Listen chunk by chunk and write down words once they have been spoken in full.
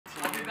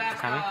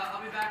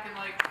I'll be back in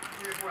like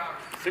 3 or 4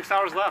 hours. 6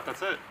 hours left,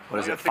 that's it. What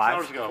is it, 5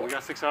 hours ago. We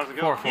got 6 hours to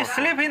go. You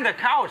sleep in the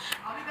couch.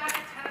 I'll be back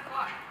at 10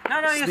 o'clock.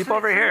 No, you sleep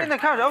over here. Sleep in the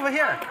couch, over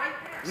here.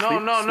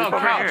 No,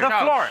 couch. The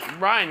floor.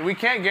 Ryan, we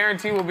can't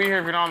guarantee we'll be here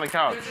if you're not on the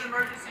couch. There's an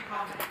emergency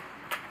call me.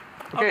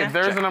 Okay,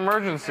 there's an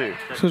emergency.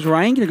 So is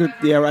Ryan gonna go?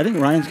 Yeah, I think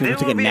Ryan's gonna There go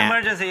take will a be nap.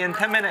 emergency in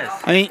 10 minutes.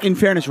 I mean, in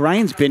fairness,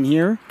 Ryan's been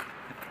here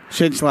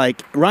since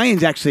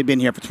Ryan's actually been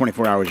here for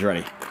 24 hours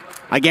already.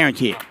 I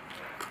guarantee it.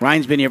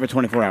 Ryan's been here for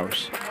 24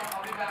 hours.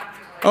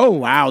 Oh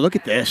wow, look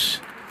at this.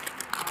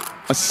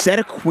 A set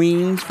of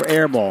queens for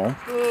airball.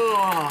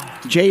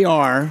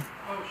 JR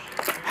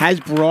has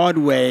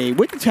Broadway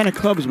with the 10 of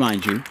clubs,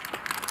 mind you.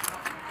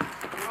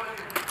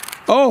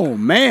 Oh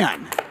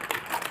man.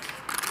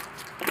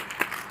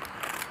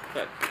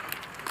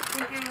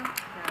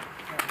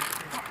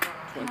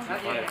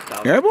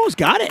 Airball's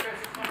got it.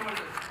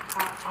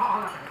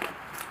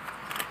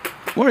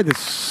 What a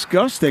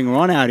disgusting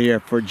run out here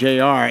for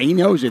JR. He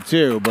knows it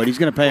too, but he's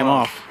going to pay him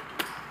off.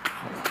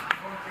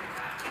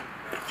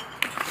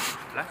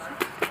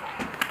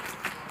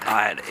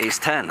 I had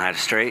ace-10. I had a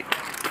straight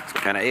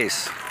and an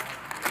ace.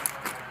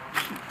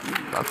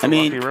 That's a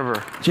lucky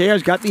river.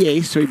 JR's got the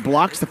ace, so he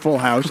blocks the full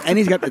house, and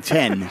he's got the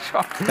 10.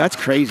 That's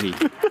crazy.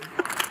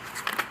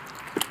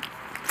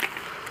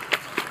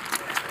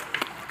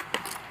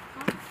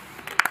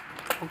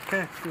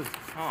 Okay, good.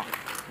 Oh,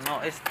 no,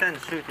 it's 10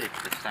 suited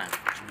this time.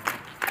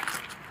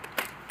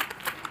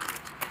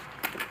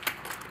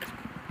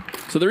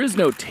 So there is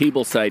no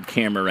tableside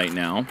camera right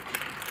now.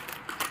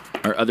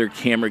 Our other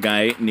camera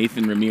guy,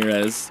 Nathan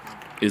Ramirez,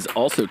 is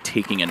also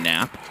taking a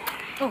nap.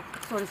 Oh,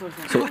 sorry.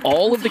 So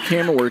all of the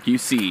camera work you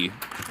see.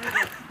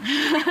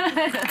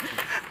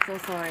 So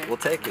sorry. We'll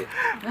take it.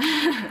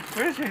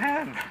 Where's your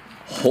hand?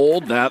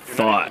 Hold that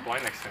thought.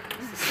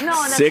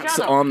 No, 6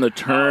 on the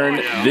turn.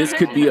 This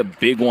could be a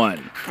big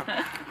one.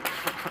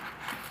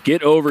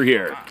 Get over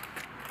here.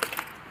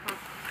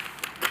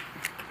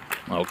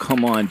 Oh,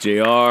 come on,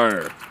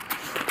 JR.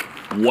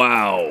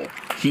 Wow.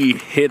 He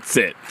hits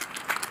it.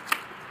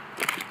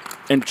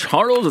 And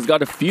Charles has got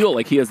to feel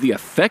like he has the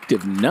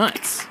effective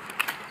nuts.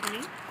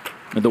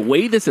 And the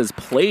way this is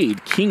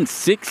played, King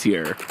 6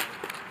 here.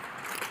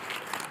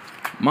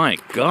 My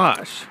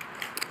gosh.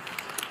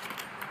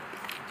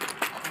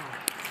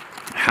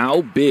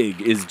 How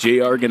big is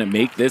JR going to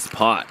make this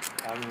pot?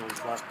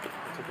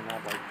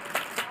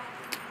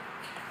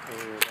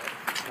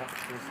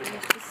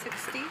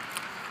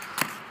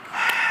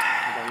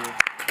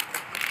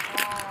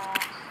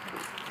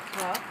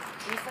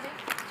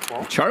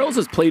 Charles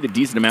has played a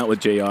decent amount with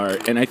JR,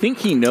 and I think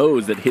he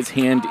knows that his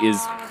hand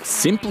is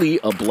simply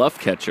a bluff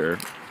catcher.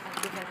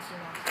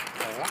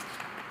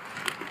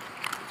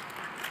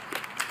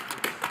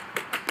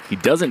 He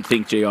doesn't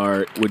think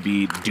JR would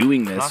be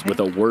doing this with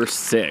a worse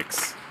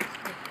 6.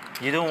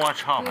 You don't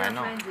watch hop, I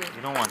know.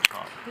 You don't watch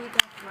hop.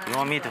 You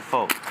want me to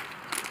fold?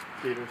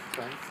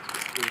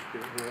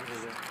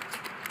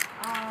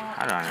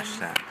 I don't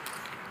understand.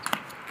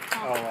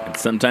 And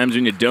sometimes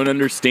when you don't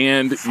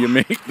understand, you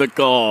make the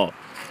call.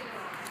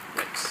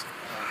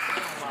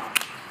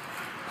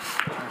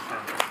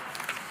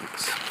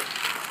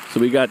 So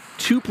we got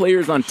 2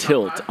 players on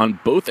tilt on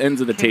both ends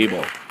of the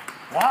table.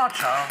 Wow,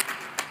 Charles.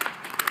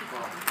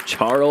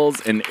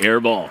 Charles and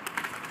Airball.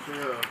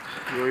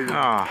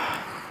 Oh.